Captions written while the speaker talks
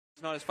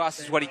Not as fast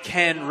as what he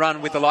can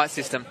run with the light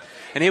system.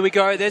 And here we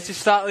go. There's the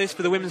start list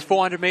for the women's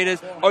 400 metres.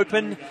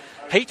 Open,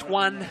 heat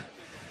 1.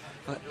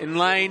 In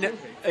lane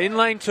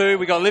 2,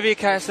 we got Olivia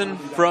Casson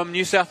from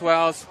New South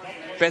Wales.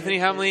 Bethany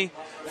Humley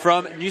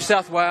from New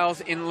South Wales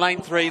in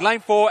lane 3.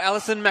 Lane 4,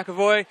 Alison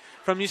McAvoy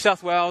from New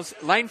South Wales.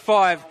 Lane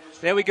 5,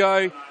 there we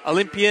go.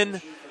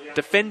 Olympian,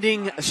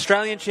 defending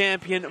Australian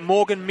champion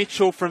Morgan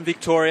Mitchell from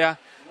Victoria.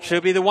 She'll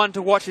be the one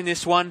to watch in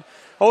this one.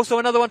 Also,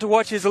 another one to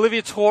watch is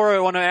Olivia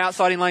Toro on her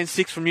outside in lane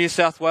 6 from New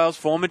South Wales,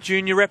 former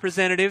junior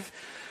representative.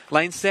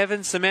 Lane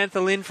 7,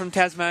 Samantha Lynn from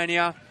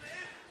Tasmania.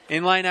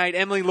 In lane 8,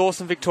 Emily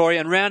Lawson,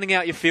 Victoria. And rounding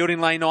out your field in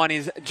lane 9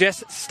 is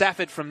Jess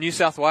Stafford from New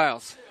South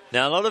Wales.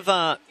 Now, a lot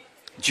of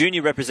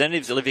junior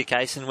representatives, Olivia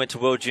Casson went to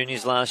World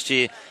Juniors last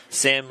year.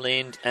 Sam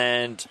Lind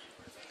and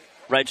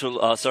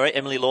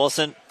Emily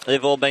Lawson,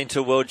 they've all been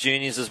to World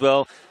Juniors as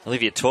well.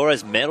 Olivia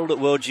Torres medalled at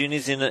World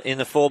Juniors in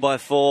the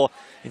 4x4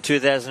 in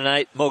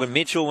 2008. Morgan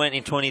Mitchell went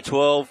in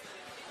 2012.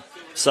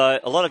 So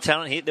a lot of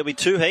talent here. There'll be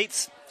 2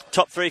 heats,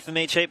 top 3 from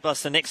each heat,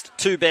 plus the next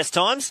 2 best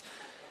times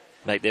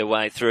make their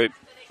way through.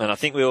 And I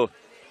think we'll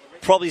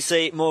probably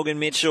see Morgan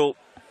Mitchell,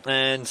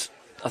 and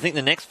I think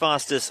the next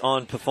fastest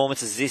on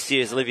performances this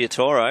year is Olivia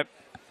Toro.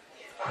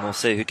 We'll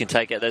see who can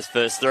take out those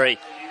first 3.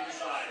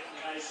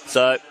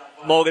 So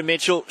Morgan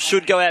Mitchell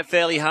should go out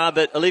fairly hard,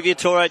 but Olivia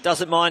Toro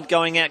doesn't mind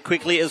going out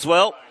quickly as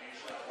well.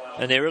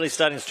 And they're really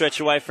starting to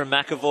stretch away from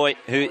McAvoy,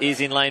 who is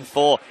in lane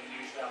 4.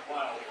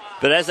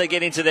 But as they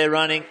get into their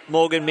running,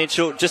 Morgan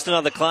Mitchell, just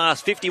another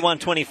class,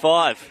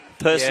 51.25,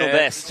 personal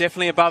best.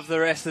 Definitely above the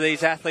rest of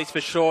these athletes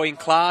for sure in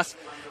class.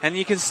 And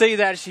you can see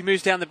that as she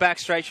moves down the back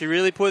straight, she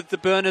really put the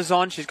burners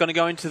on. She's going to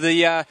go into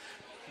the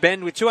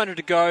bend with 200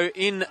 to go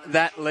in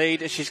that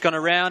lead. She's going to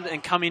round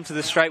and come into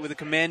the straight with a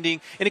commanding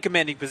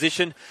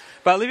position.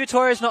 But Olivia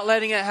Toro is not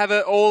letting it have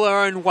it all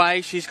her own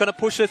way. She's going to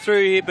push her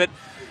through here, but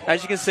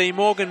as you can see,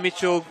 Morgan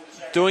Mitchell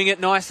doing it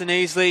nice and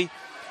easily.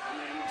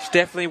 She's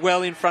definitely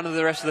well in front of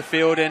the rest of the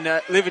field. And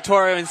Olivia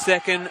Toro in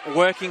second,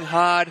 working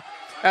hard.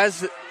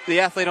 As the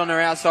athlete on her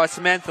outside,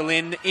 Samantha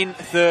Lynn in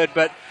third.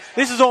 But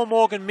this is all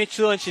Morgan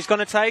Mitchell, and she's going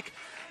to take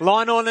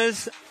line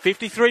honours,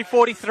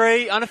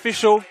 53.43,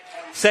 unofficial.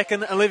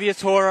 Second, Olivia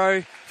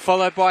Toro,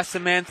 followed by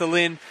Samantha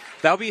Lynn.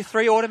 There'll be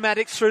 3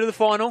 automatics through to the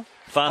final.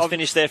 Fast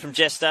finish there from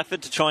Jess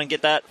Stafford to try and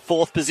get that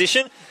 4th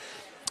position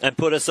and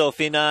put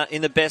herself in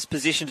the best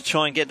position to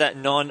try and get that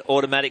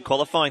non-automatic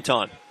qualifying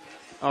time.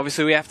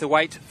 Obviously, we have to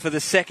wait for the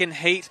second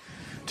heat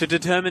to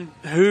determine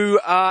who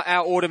are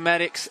our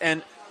automatics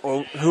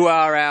or who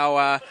are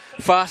our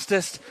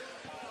fastest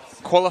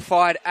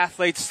qualified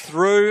athletes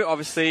through.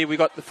 Obviously, we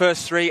got the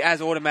first 3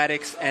 as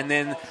automatics and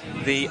then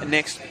the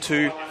next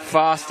 2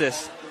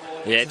 fastest.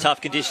 Yeah, tough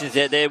conditions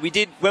out there.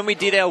 When we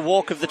did our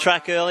walk of the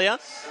track earlier,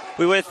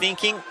 we were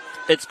thinking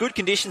it's good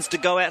conditions to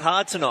go out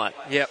hard tonight.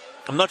 Yep.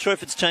 I'm not sure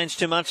if it's changed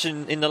too much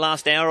in the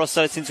last hour or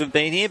so since we've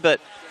been here,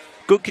 but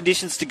good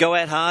conditions to go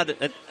out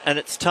hard, and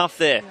it's tough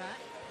there.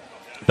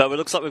 But it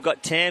looks like we've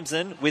got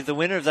Tamsin with the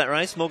winner of that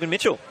race, Morgan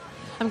Mitchell.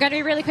 I'm going to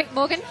be really quick,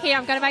 Morgan. Here,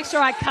 I'm going to make sure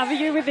I cover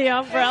you with the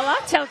umbrella.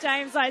 Tell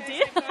James I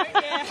did.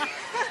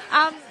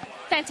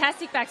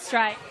 Fantastic back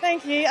straight.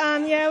 Thank you.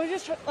 We're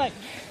just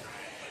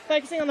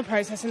focusing on the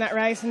process in that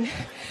race and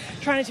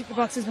trying to tick the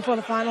boxes before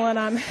the final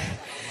on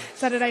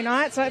Saturday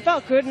night. So it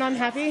felt good and I'm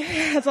happy.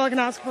 That's all I can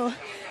ask for.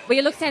 Well,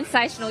 you look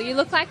sensational. You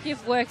look like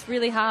you've worked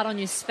really hard on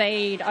your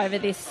speed over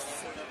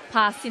this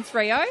past since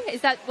Rio.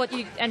 Is that what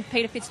you and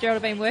Peter Fitzgerald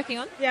have been working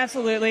on? Yeah,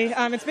 absolutely.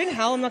 It's been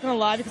hell, I'm not going to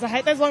lie, because I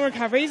hate those long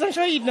recoveries. I'm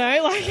sure you'd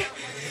know,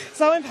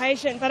 so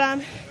impatient.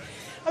 But,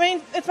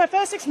 it's my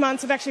first 6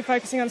 months of actually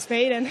focusing on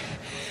speed, and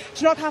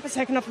to knock half a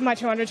second off of my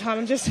 200 time,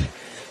 I'm just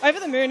over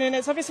the moon, and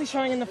it's obviously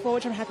showing in the 4,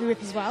 which I'm happy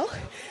with as well.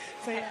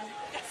 So, yeah.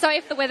 So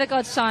if the weather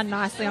gods shine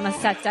nicely on a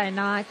Saturday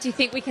night, do you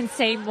think we can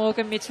see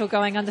Morgan Mitchell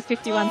going under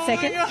 51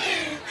 seconds?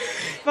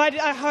 But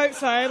I hope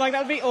so. That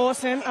would be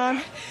awesome.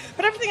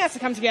 But everything has to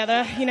come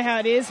together. You know how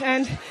it is.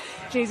 And,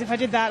 geez, if I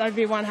did that, I'd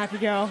be one happy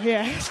girl.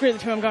 Yeah, screw the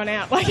 2, I'm going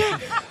out.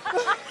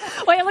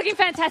 Well, you're looking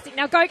fantastic.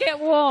 Now go get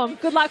warm.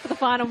 Good luck for the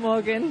final,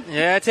 Morgan.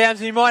 Yeah,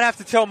 Tamsin, you might have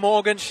to tell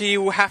Morgan she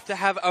will have to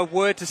have a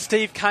word to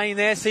Steve Kane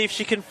there, see if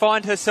she can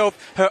find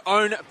herself her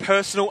own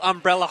personal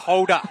umbrella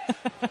holder.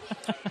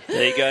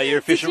 There you go, your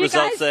official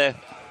results there.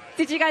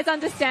 Did you guys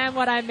understand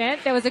what I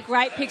meant? There was a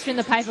great picture in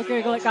the paper,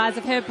 Google it, guys,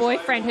 of her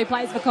boyfriend who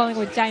plays for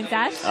Collingwood, James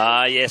Ash.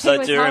 Ah, yes,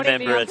 I do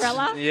remember it.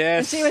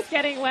 Yes. And she was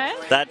getting wet.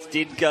 That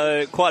did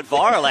go quite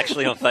viral,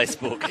 actually, on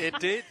Facebook. It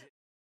did.